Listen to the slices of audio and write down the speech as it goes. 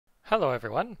Hello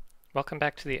everyone, welcome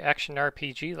back to the Action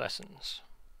RPG lessons.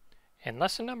 In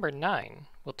lesson number 9,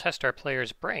 we'll test our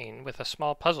player's brain with a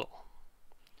small puzzle.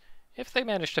 If they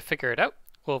manage to figure it out,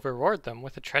 we'll reward them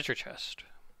with a treasure chest.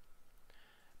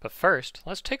 But first,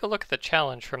 let's take a look at the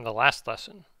challenge from the last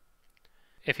lesson.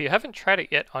 If you haven't tried it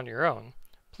yet on your own,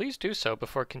 please do so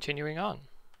before continuing on.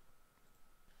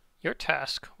 Your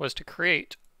task was to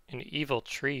create an evil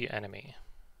tree enemy.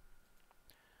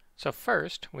 So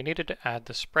first, we needed to add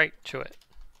the sprite to it.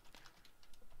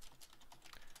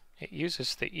 It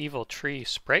uses the evil tree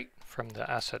sprite from the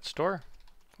asset store,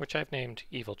 which I've named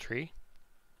evil tree.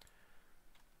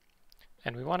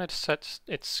 And we wanted to set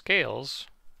its scales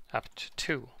up to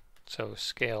 2. So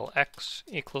scale x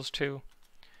equals 2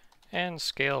 and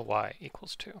scale y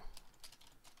equals 2.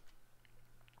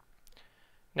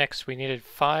 Next, we needed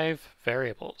 5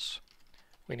 variables.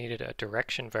 We needed a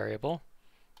direction variable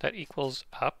that equals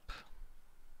up,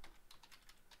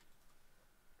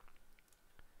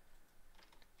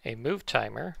 a move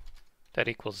timer that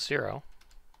equals 0,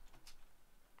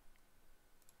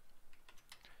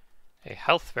 a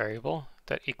health variable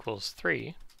that equals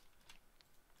 3,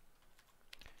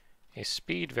 a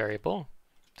speed variable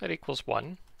that equals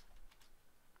 1,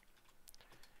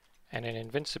 and an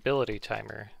invincibility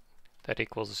timer that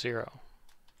equals 0.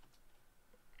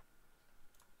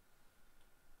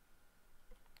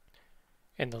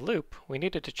 In the loop, we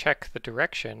needed to check the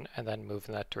direction and then move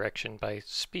in that direction by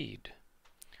speed.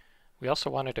 We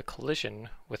also wanted a collision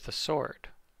with the sword.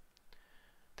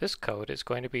 This code is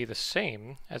going to be the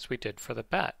same as we did for the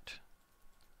bat.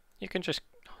 You can just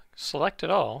select it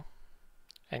all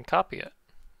and copy it.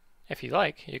 If you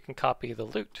like, you can copy the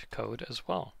loot code as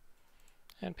well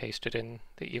and paste it in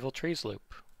the evil trees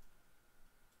loop.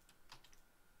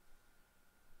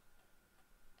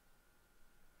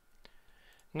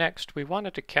 Next, we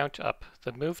wanted to count up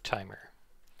the move timer.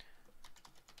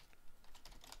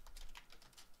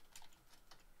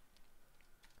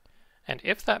 And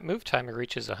if that move timer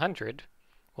reaches 100,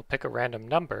 we'll pick a random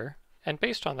number, and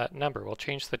based on that number, we'll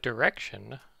change the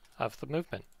direction of the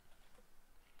movement.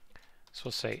 So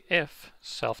we'll say if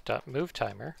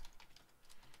self.moveTimer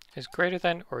is greater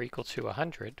than or equal to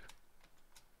 100,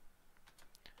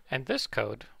 and this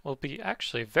code will be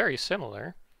actually very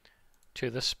similar to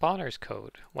the spawner's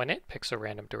code when it picks a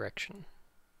random direction.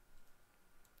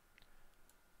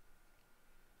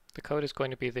 The code is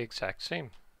going to be the exact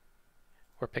same.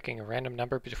 We're picking a random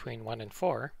number between 1 and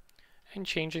 4 and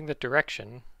changing the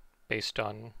direction based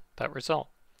on that result.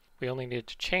 We only need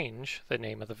to change the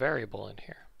name of the variable in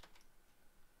here.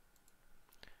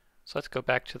 So let's go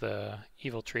back to the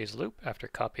evil trees loop after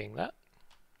copying that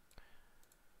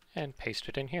and paste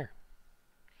it in here.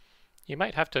 You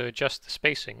might have to adjust the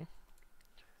spacing,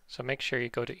 so make sure you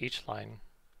go to each line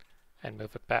and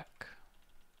move it back.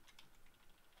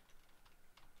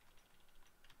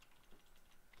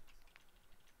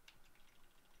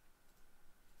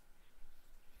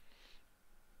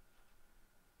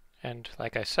 And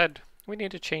like I said, we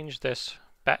need to change this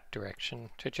bat direction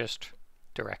to just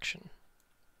direction.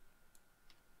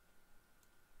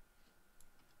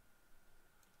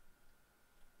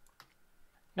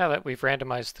 Now that we've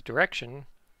randomized the direction,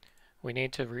 we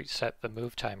need to reset the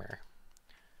move timer.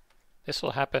 This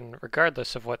will happen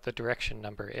regardless of what the direction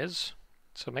number is,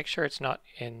 so make sure it's not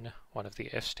in one of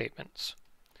the if statements.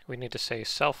 We need to say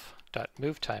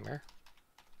self.moveTimer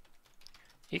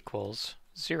equals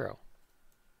 0.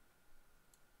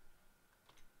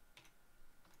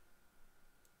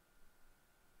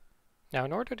 Now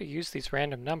in order to use these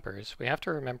random numbers, we have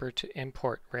to remember to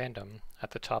import random at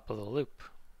the top of the loop.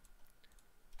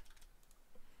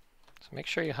 So make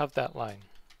sure you have that line.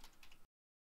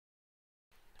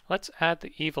 Let's add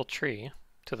the evil tree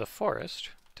to the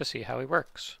forest to see how he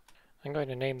works. I'm going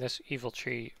to name this evil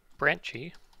tree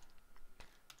Branchy,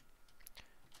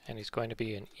 and he's going to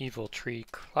be an evil tree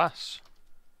class.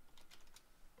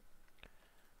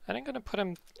 And I'm going to put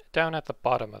him down at the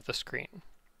bottom of the screen.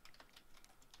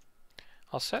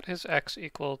 I'll set his x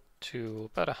equal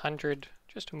to about 100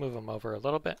 just to move him over a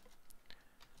little bit,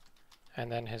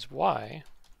 and then his y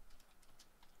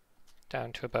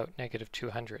down to about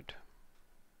 -200.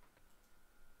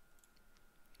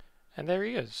 And there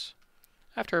he is.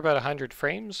 After about 100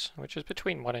 frames, which is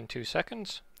between 1 and 2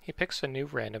 seconds, he picks a new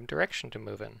random direction to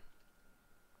move in.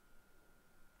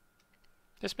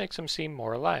 This makes him seem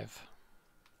more alive.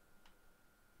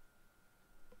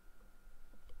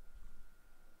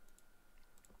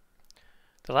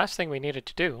 The last thing we needed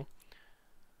to do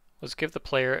was give the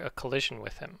player a collision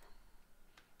with him.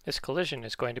 This collision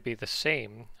is going to be the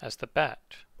same as the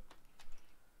bat.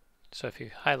 So if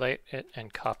you highlight it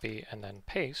and copy and then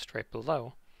paste right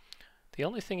below, The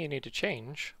only thing you need to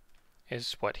change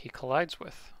is what he collides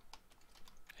with.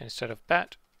 Instead of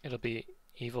bat, it'll be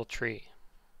evil tree.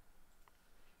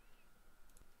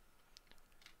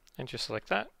 And just like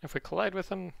that, if we collide with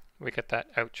him, we get that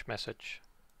ouch message.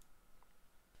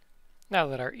 Now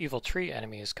that our evil tree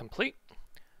enemy is complete,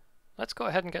 let's go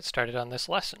ahead and get started on this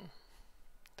lesson.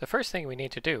 The first thing we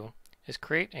need to do is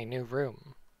create a new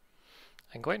room.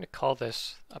 I'm going to call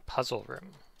this a puzzle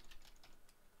room.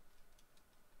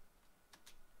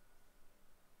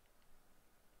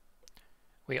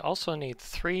 We also need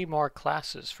 3 more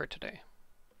classes for today.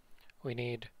 We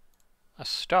need a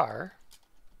star,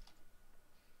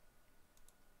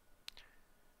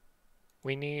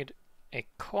 we need a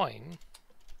coin,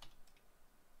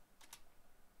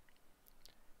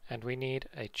 and we need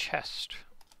a chest.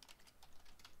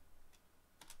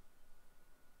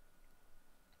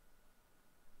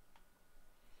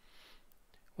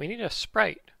 We need a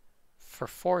sprite for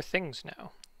 4 things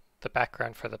now: the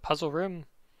background for the puzzle room,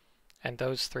 and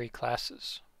those 3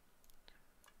 classes.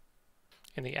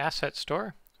 In the asset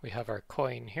store, we have our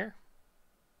coin here.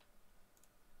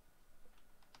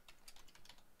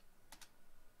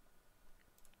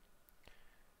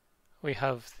 We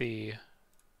have the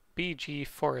BG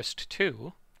Forest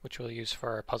 2, which we'll use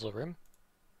for our puzzle room.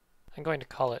 I'm going to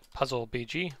call it Puzzle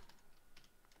BG.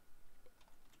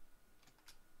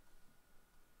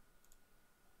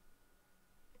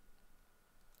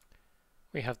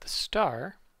 We have the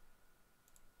star,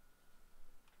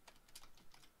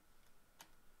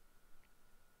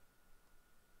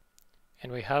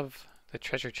 and we have the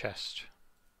treasure chest.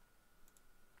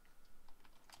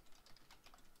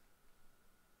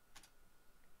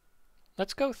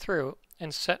 Let's go through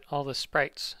and set all the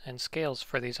sprites and scales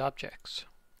for these objects.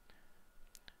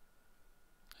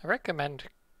 I recommend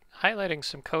highlighting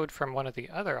some code from one of the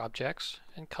other objects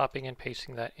and copying and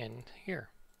pasting that in here.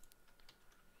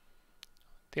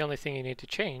 The only thing you need to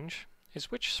change is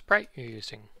which sprite you're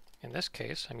using. In this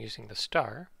case, I'm using the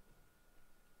star.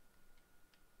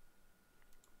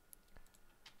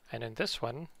 And in this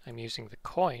one, I'm using the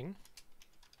coin.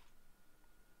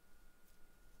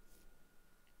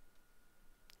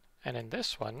 And in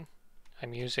this one,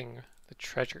 I'm using the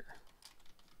treasure.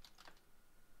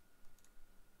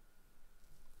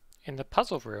 In the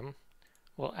puzzle room,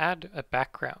 we'll add a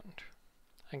background.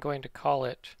 I'm going to call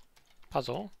it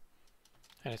puzzle,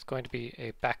 and it's going to be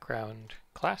a background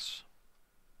class.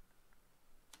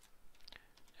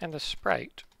 And the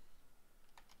sprite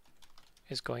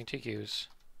is going to use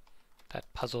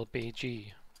that puzzle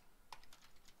BG.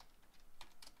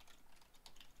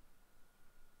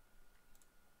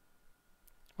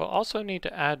 We'll also need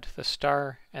to add the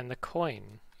star and the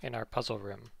coin in our puzzle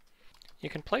room. You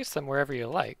can place them wherever you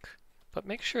like, but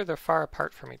make sure they're far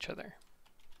apart from each other.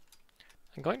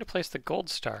 I'm going to place the gold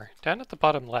star down at the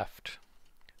bottom left,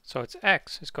 so its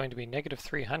x is going to be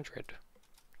 -300,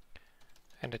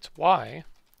 and its y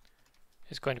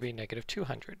is going to be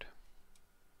 -200.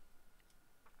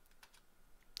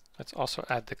 Let's also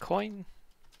add the coin,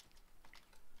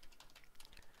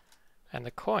 and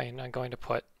the coin I'm going to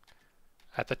put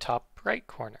at the top right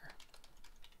corner.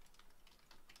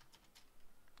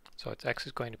 So its x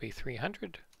is going to be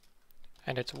 300,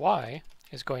 and its y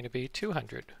is going to be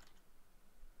 200.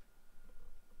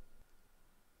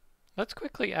 Let's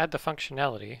quickly add the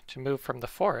functionality to move from the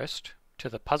forest to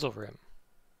the puzzle room.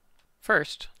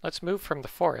 First, let's move from the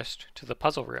forest to the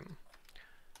puzzle room.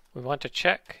 We want to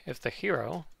check if the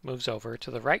hero moves over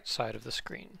to the right side of the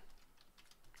screen.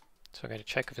 So I'm going to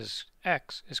check if his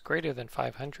x is greater than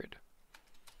 500.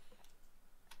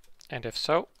 And if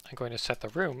so, I'm going to set the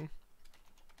room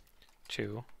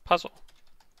to puzzle.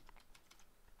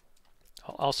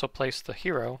 I'll also place the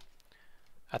hero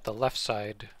at the left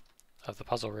side of the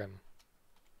puzzle room.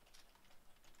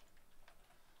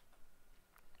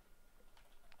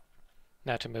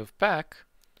 Now to move back,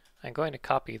 I'm going to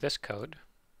copy this code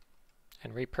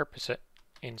and repurpose it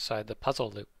inside the puzzle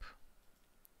loop.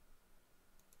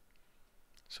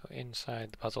 So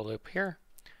inside the puzzle loop here,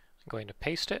 I'm going to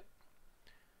paste it,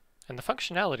 and the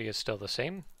functionality is still the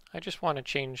same. I just want to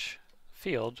change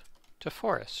field to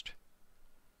forest.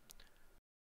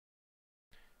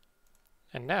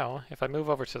 And now, if I move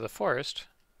over to the forest,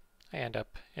 I end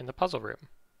up in the puzzle room.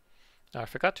 Now I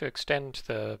forgot to extend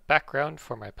the background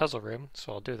for my puzzle room,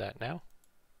 so I'll do that now.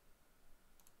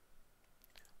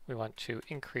 We want to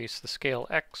increase the scale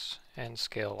X and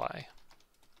scale Y.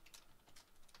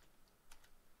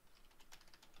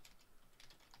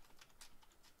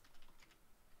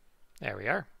 There we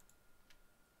are.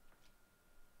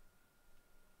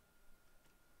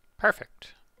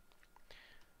 Perfect.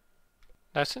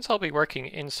 Now since I'll be working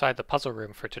inside the puzzle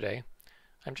room for today,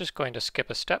 I'm just going to skip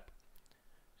a step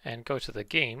and go to the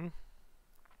game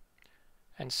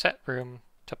and set room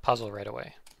to puzzle right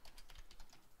away.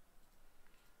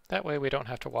 That way we don't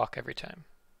have to walk every time.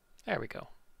 There we go.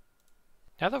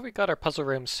 Now that we've got our puzzle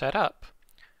room set up,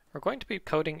 we're going to be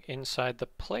coding inside the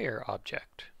player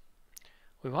object.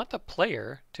 We want the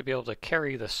player to be able to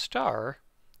carry the star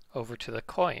over to the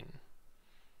coin.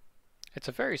 It's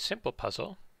a very simple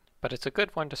puzzle, but it's a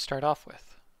good one to start off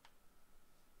with.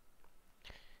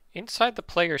 Inside the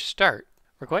player start,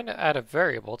 we're going to add a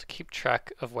variable to keep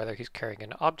track of whether he's carrying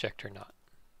an object or not.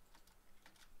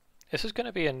 This is going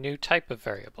to be a new type of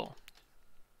variable.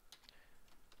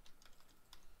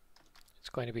 It's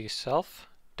going to be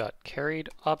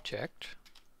self.carriedObject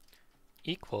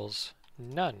equals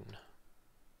none.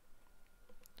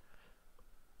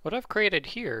 What I've created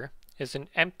here is an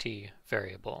empty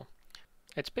variable.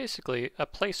 It's basically a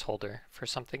placeholder for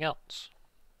something else.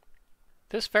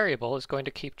 This variable is going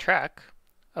to keep track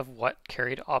of what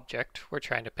carried object we're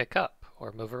trying to pick up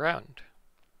or move around.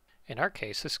 In our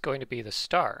case, this is going to be the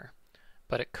star,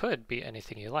 but it could be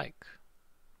anything you like.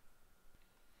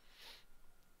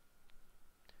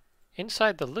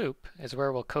 Inside the loop is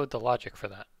where we'll code the logic for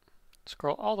that.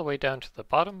 Scroll all the way down to the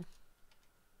bottom,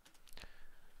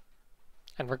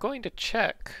 and we're going to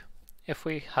check if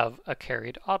we have a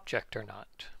carried object or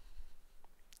not.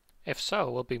 If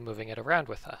so, we'll be moving it around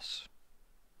with us.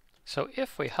 So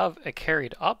if we have a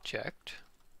carried object,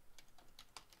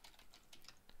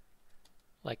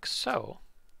 like so,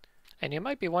 and you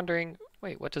might be wondering,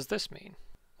 wait, what does this mean?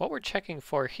 What we're checking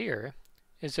for here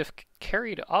is if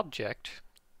carried object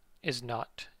is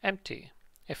not empty,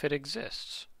 if it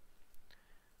exists.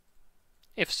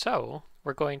 If so,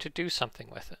 we're going to do something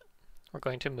with it. We're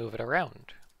going to move it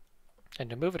around. And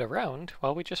to move it around,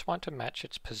 well, we just want to match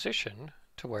its position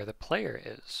to where the player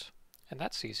is. And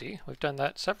that's easy. We've done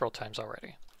that several times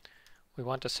already. We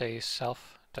want to say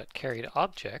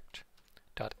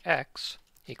self.carriedObject.x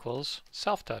equals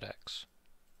self.x.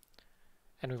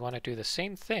 And we want to do the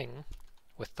same thing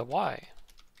with the y.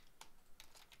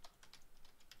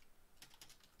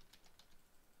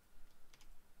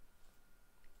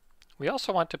 We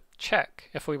also want to check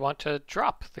if we want to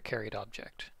drop the carried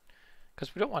object,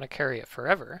 because we don't want to carry it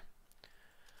forever.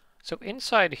 So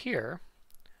inside here,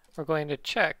 we're going to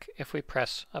check if we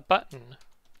press a button,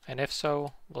 and if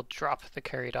so, we'll drop the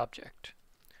carried object.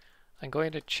 I'm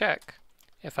going to check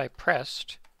if I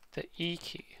pressed the E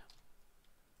key.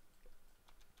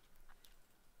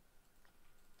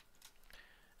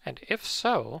 And if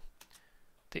so,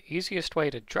 the easiest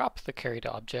way to drop the carried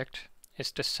object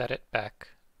is to set it back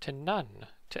to none,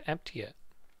 to empty it.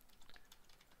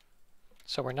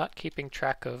 So we're not keeping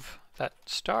track of that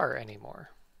star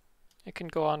anymore. It can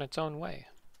go on its own way.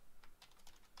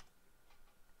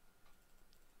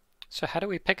 So how do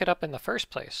we pick it up in the first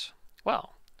place?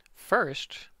 Well,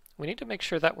 first, we need to make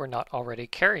sure that we're not already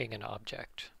carrying an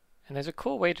object. And there's a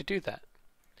cool way to do that.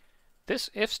 This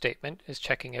if statement is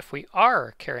checking if we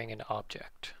are carrying an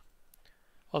object.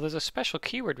 Well, there's a special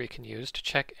keyword we can use to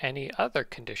check any other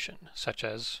condition, such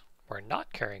as we're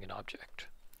not carrying an object.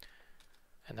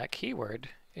 And that keyword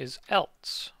is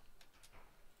else.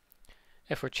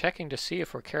 If we're checking to see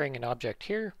if we're carrying an object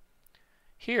here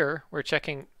we're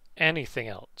checking anything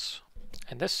else.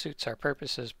 And this suits our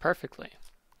purposes perfectly.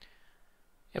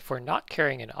 If we're not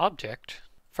carrying an object,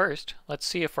 first, let's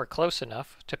see if we're close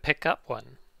enough to pick up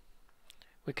one.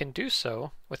 We can do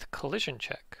so with a collision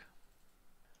check.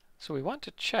 So we want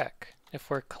to check if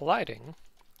we're colliding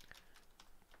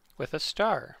with a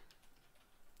star.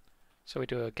 So we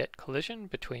do a get collision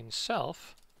between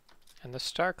self and the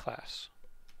star class.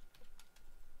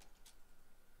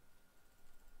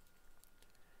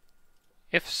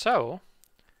 If so,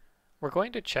 we're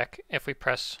going to check if we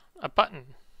press a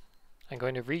button. I'm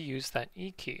going to reuse that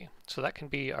E key, so that can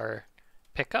be our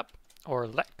pick up or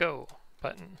let go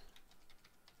button.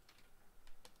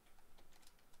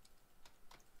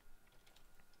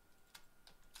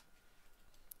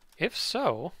 If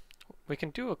so, we can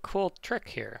do a cool trick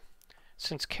here.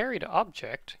 Since carried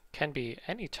object can be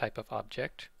any type of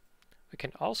object, we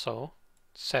can also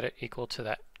set it equal to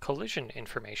that collision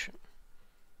information.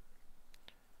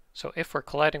 So if we're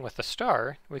colliding with a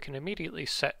star, we can immediately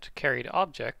set carried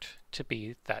object to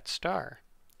be that star.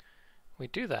 We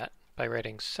do that by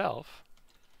writing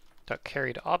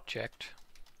self.carriedObject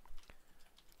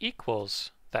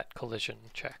equals that collision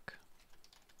check.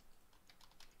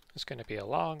 It's going to be a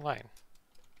long line.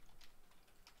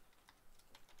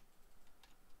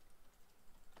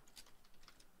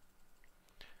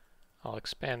 I'll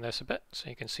expand this a bit so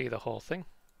you can see the whole thing.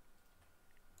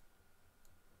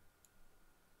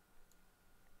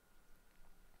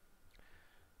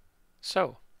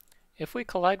 So, if we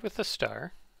collide with the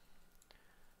star,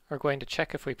 we're going to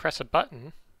check if we press a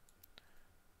button,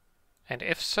 and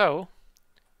if so,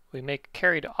 we make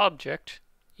carried object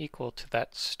equal to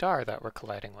that star that we're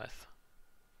colliding with.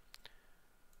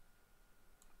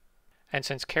 And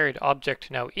since carried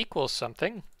object now equals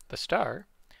something, the star,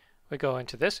 we go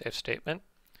into this if statement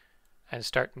and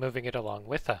start moving it along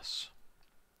with us.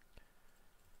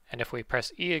 And if we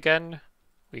press E again,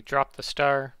 we drop the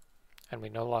star and we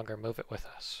no longer move it with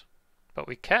us. But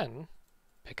we can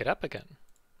pick it up again.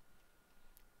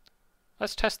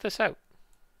 Let's test this out.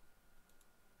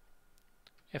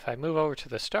 If I move over to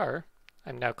the star,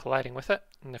 I'm now colliding with it,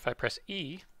 and if I press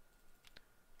E,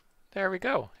 there we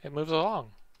go, it moves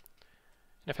along.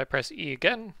 And if I press E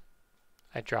again,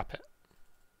 I drop it.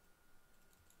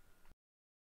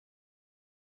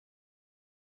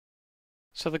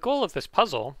 So the goal of this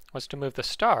puzzle was to move the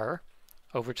star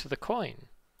over to the coin,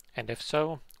 and if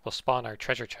so, we'll spawn our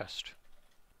treasure chest.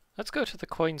 Let's go to the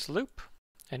coin's loop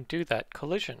and do that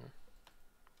collision.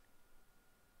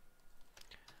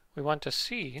 We want to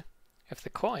see if the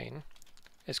coin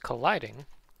is colliding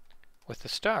with the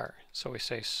star. So we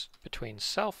say between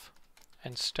self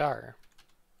and star.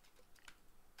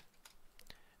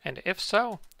 And if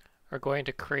so, we're going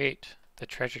to create the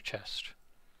treasure chest.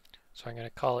 So I'm going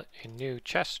to call it a new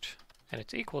chest, and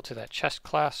it's equal to that chest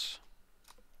class.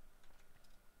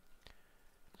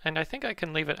 And I think I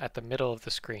can leave it at the middle of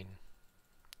the screen.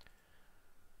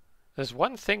 There's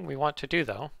one thing we want to do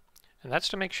though, and that's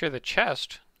to make sure the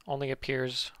chest only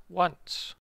appears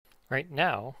once. Right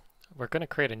now, we're going to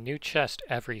create a new chest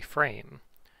every frame,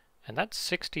 and that's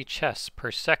 60 chests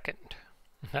per second.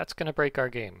 That's going to break our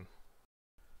game.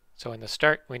 So in the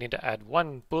start, we need to add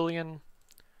one boolean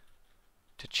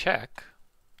to check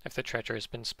if the treasure has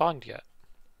been spawned yet.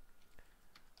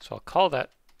 So I'll call that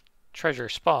treasure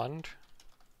spawned,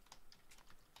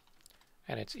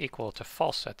 and it's equal to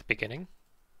false at the beginning.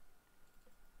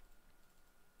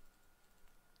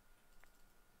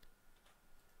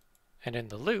 And in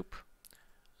the loop,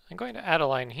 I'm going to add a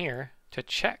line here to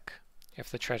check if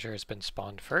the treasure has been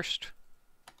spawned first.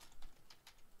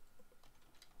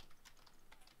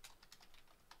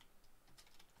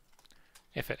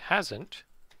 If it hasn't,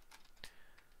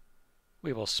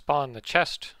 we will spawn the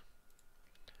chest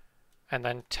and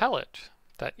then tell it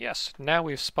that yes, now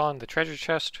we've spawned the treasure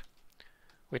chest.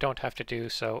 We don't have to do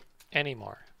so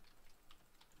anymore.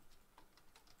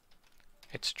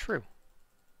 It's true.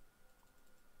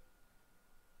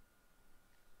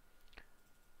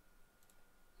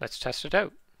 Let's test it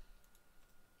out.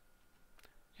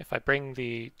 If I bring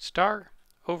the star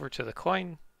over to the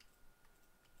coin,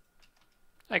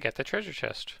 I get the treasure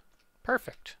chest.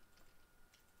 Perfect.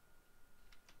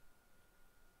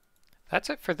 That's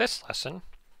it for this lesson.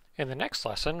 In the next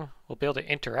lesson, we'll be able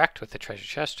to interact with the treasure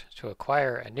chest to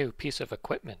acquire a new piece of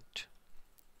equipment.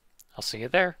 I'll see you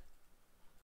there.